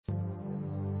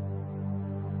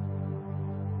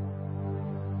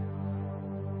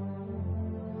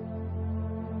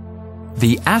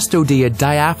The Astodia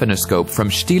diaphanoscope from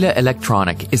Stille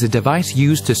Electronic is a device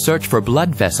used to search for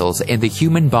blood vessels in the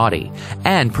human body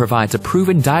and provides a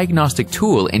proven diagnostic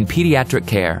tool in pediatric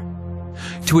care.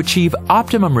 To achieve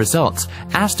optimum results,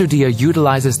 Astodia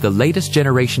utilizes the latest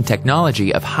generation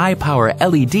technology of high-power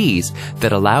LEDs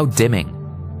that allow dimming.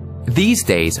 These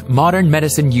days, modern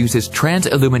medicine uses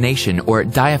transillumination or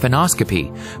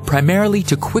diaphanoscopy primarily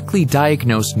to quickly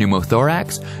diagnose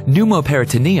pneumothorax,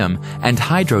 pneumoperitoneum, and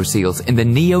hydrocele in the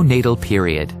neonatal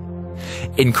period.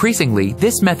 Increasingly,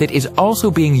 this method is also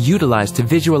being utilized to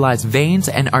visualize veins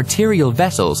and arterial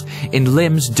vessels in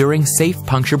limbs during safe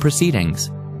puncture proceedings.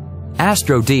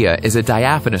 Astodia is a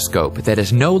diaphanoscope that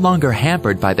is no longer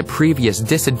hampered by the previous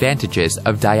disadvantages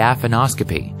of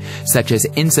diaphanoscopy, such as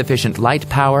insufficient light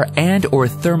power and/or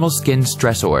thermal skin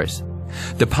stressors.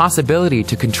 The possibility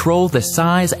to control the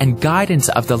size and guidance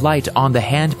of the light on the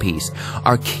handpiece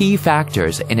are key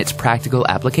factors in its practical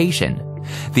application.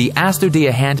 The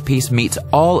Astodia handpiece meets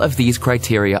all of these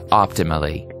criteria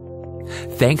optimally.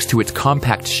 Thanks to its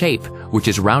compact shape, which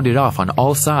is rounded off on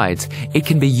all sides, it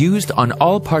can be used on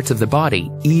all parts of the body,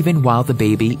 even while the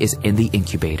baby is in the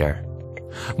incubator.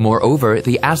 Moreover,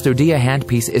 the Astodia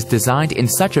handpiece is designed in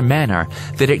such a manner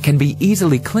that it can be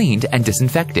easily cleaned and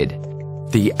disinfected.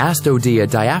 The Astodia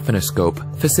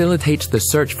diaphanoscope facilitates the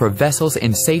search for vessels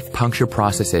in safe puncture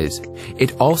processes.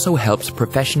 It also helps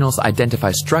professionals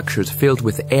identify structures filled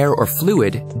with air or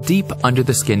fluid deep under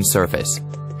the skin surface.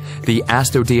 The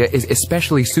Astodia is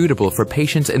especially suitable for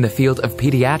patients in the field of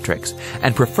pediatrics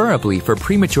and preferably for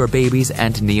premature babies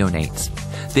and neonates.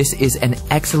 This is an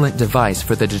excellent device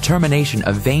for the determination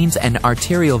of veins and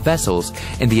arterial vessels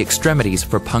in the extremities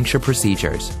for puncture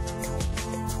procedures.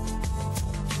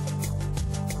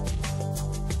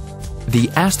 The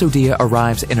Astodia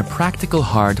arrives in a practical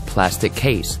hard plastic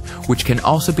case, which can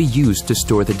also be used to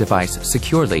store the device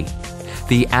securely.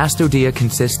 The Astodia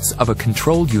consists of a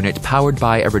control unit powered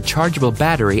by a rechargeable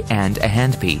battery and a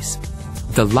handpiece.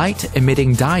 The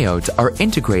light-emitting diodes are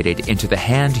integrated into the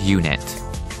hand unit.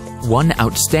 One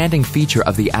outstanding feature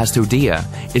of the Astodia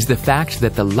is the fact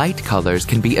that the light colors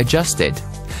can be adjusted.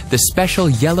 The special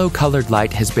yellow-colored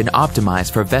light has been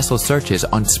optimized for vessel searches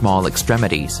on small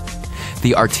extremities.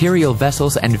 The arterial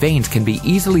vessels and veins can be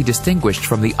easily distinguished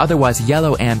from the otherwise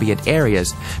yellow ambient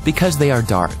areas because they are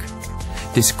dark.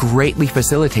 This greatly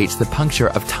facilitates the puncture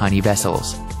of tiny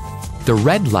vessels. The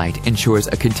red light ensures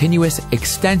a continuous,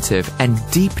 extensive, and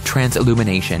deep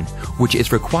transillumination, which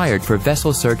is required for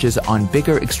vessel searches on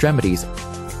bigger extremities,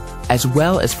 as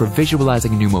well as for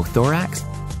visualizing pneumothorax,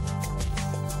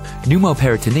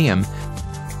 pneumoperitoneum,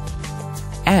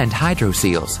 and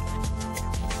hydrocele,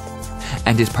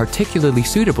 and is particularly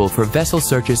suitable for vessel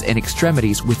searches in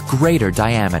extremities with greater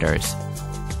diameters.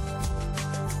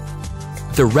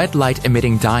 The red light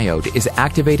emitting diode is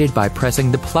activated by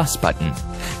pressing the plus button.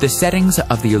 The settings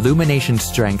of the illumination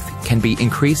strength can be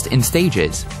increased in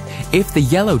stages. If the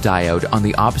yellow diode on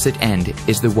the opposite end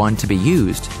is the one to be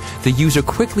used, the user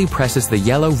quickly presses the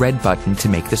yellow-red button to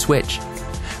make the switch.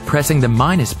 Pressing the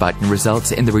minus button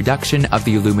results in the reduction of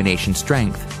the illumination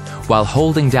strength, while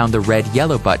holding down the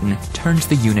red-yellow button turns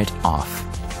the unit off.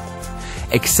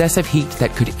 Excessive heat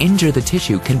that could injure the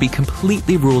tissue can be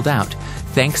completely ruled out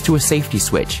thanks to a safety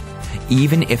switch.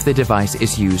 Even if the device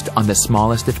is used on the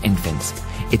smallest of infants,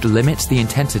 it limits the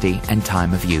intensity and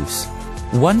time of use.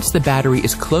 Once the battery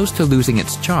is close to losing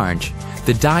its charge,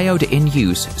 the diode in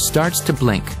use starts to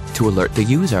blink to alert the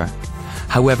user.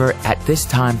 However, at this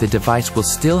time the device will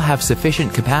still have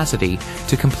sufficient capacity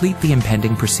to complete the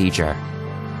impending procedure.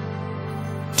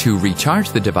 To recharge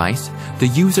the device, the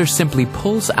user simply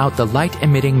pulls out the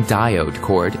light-emitting diode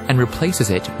cord and replaces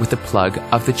it with the plug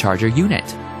of the charger unit.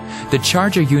 The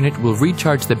charger unit will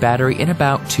recharge the battery in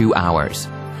about 2 hours.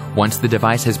 Once the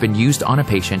device has been used on a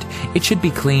patient, it should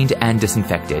be cleaned and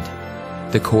disinfected.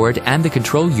 The cord and the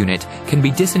control unit can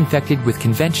be disinfected with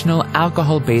conventional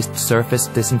alcohol-based surface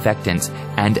disinfectants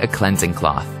and a cleansing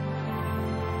cloth.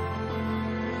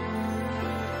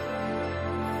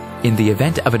 In the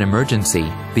event of an emergency,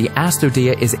 the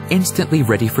Astodia is instantly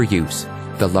ready for use.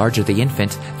 The larger the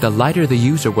infant, the lighter the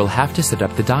user will have to set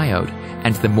up the diode,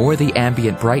 and the more the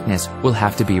ambient brightness will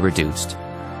have to be reduced.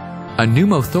 A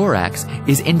pneumothorax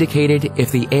is indicated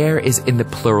if the air is in the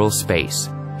pleural space.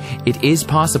 It is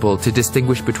possible to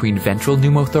distinguish between ventral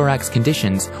pneumothorax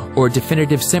conditions or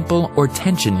definitive simple or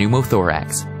tension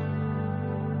pneumothorax.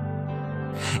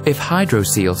 If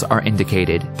hydrocele are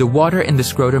indicated, the water in the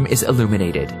scrotum is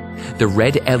illuminated. The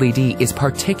red LED is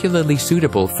particularly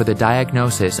suitable for the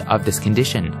diagnosis of this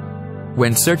condition.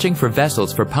 When searching for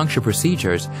vessels for puncture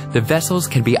procedures, the vessels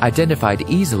can be identified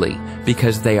easily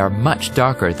because they are much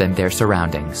darker than their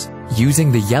surroundings. Using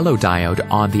the yellow diode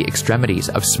on the extremities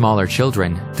of smaller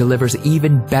children delivers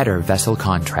even better vessel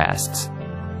contrasts.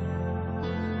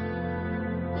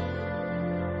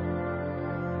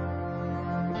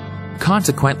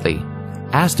 Consequently,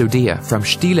 Astodia from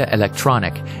Stille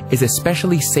Electronic is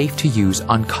especially safe to use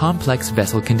on complex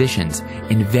vessel conditions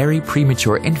in very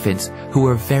premature infants who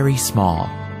are very small.